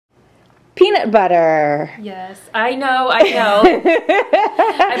peanut butter. Yes, I know. I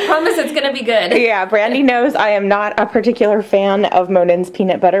promise it's going to be good. Yeah, Brandi knows I am not a particular fan of Monin's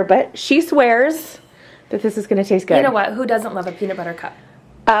peanut butter, but she swears that this is going to taste good. You know what? Who doesn't love a peanut butter cup?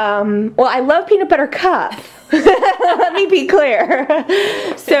 Well, I love peanut butter cup. Let me be clear.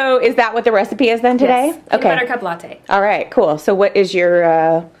 So is that what the recipe is then today? Yes, peanut butter cup latte. All right, cool. So what is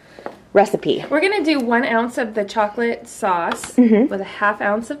your recipe? We're going to do 1 ounce of the chocolate sauce with a 1/2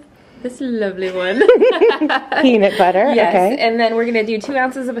 ounce of this lovely one. Peanut butter, yes, okay. And then we're going to do 2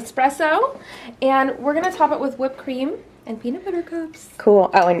 ounces of espresso, and we're going to top it with whipped cream and peanut butter cups. Cool.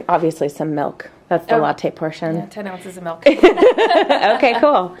 Oh, and obviously some milk. That's the latte portion. Yeah, 10 ounces of milk. Okay, cool.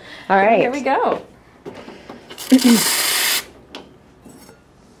 All right. Here we go.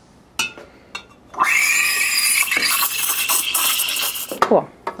 Cool.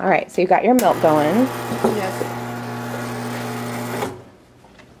 All right, so you got your milk going. Yes.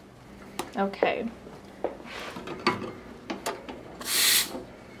 Okay.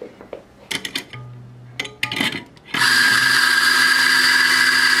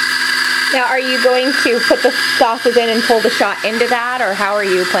 Now, are you going to put the sauces in and pull the shot into that, or how are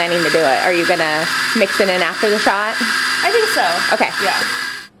you planning to do it? Are you going to mix it in after the shot? I think so. Okay. Yeah.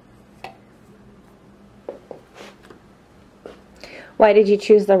 Why did you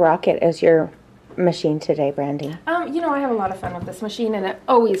choose the Rocket as your machine today, Brandi? You know, I have a lot of fun with this machine, and it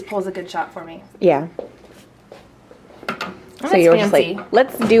always pulls a good shot for me. Yeah. Oh, so you were fancy. just like,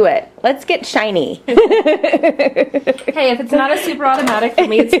 let's do it. Let's get shiny. Hey, if it's not a super automatic, for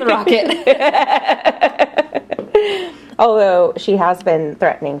me it's the Rocket. Although she has been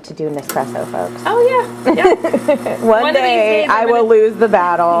threatening to do Nespresso, folks. Oh, yeah. Yeah. One day I will lose the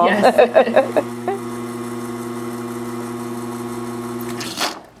battle. Yes.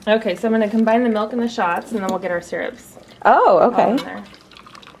 Okay, so I'm going to combine the milk and the shots, and then we'll get our syrups. Oh, all okay. in there.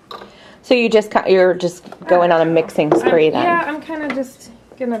 So you're just going on a mixing spree then? Yeah, I'm kind of just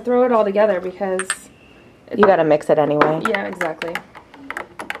going to throw it all together because... You got to mix it anyway. Yeah, exactly.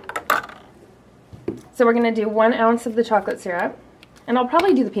 So we're going to do 1 ounce of the chocolate syrup. And I'll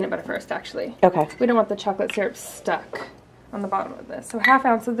probably do the peanut butter first, actually. Okay. We don't want the chocolate syrup stuck on the bottom of this. So 1/2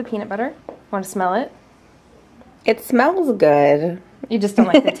 ounce of the peanut butter. Want to smell it? It smells good. You just don't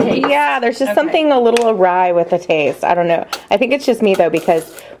like the taste. Yeah, there's just something a little awry with the taste. I don't know. I think it's just me, though,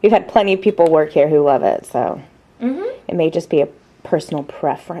 because we've had plenty of people work here who love it. So it may just be a personal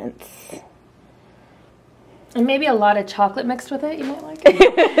preference. And maybe a lot of chocolate mixed with it. You might like it.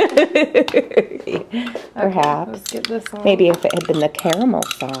 Perhaps. Okay, let's get this on. Maybe if it had been the caramel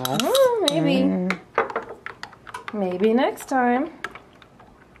sauce. Oh, maybe. Maybe next time.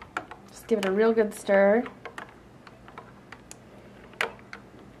 Just give it a real good stir.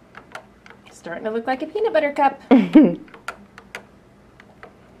 Starting to look like a peanut butter cup.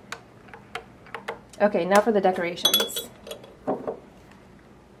 Okay, now for the decorations.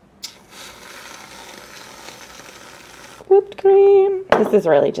 Whipped cream. This is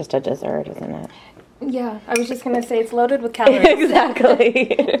really just a dessert, isn't it? Yeah, I was just going to say it's loaded with calories.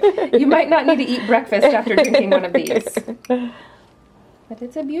 Exactly. You might not need to eat breakfast after drinking one of these. But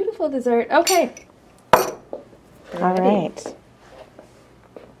it's a beautiful dessert. Okay. All right.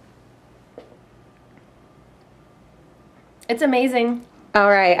 It's amazing. All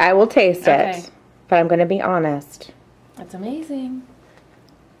right, I will taste Okay. it. But I'm going to be honest. It's amazing.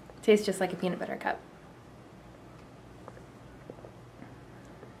 Tastes just like a peanut butter cup.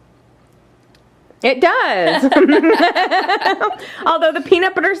 It does. Although the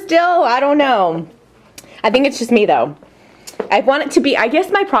peanut butter still, I don't know. I think it's just me, though. I want it to be, I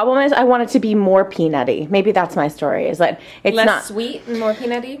guess my problem is I want it to be more peanutty. Maybe that's my story, is that it's Less not sweet and more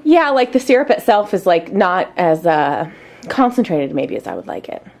peanutty? Yeah, like the syrup itself is like not as concentrated maybe as I would like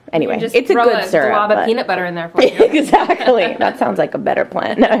it. Anyway, just it's a throw good syrup. Glob of peanut butter in there for you. Exactly. That sounds like a better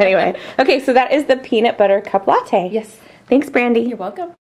plan. Anyway, okay, so that is the peanut butter cup latte. Yes. Thanks, Brandi. You're welcome.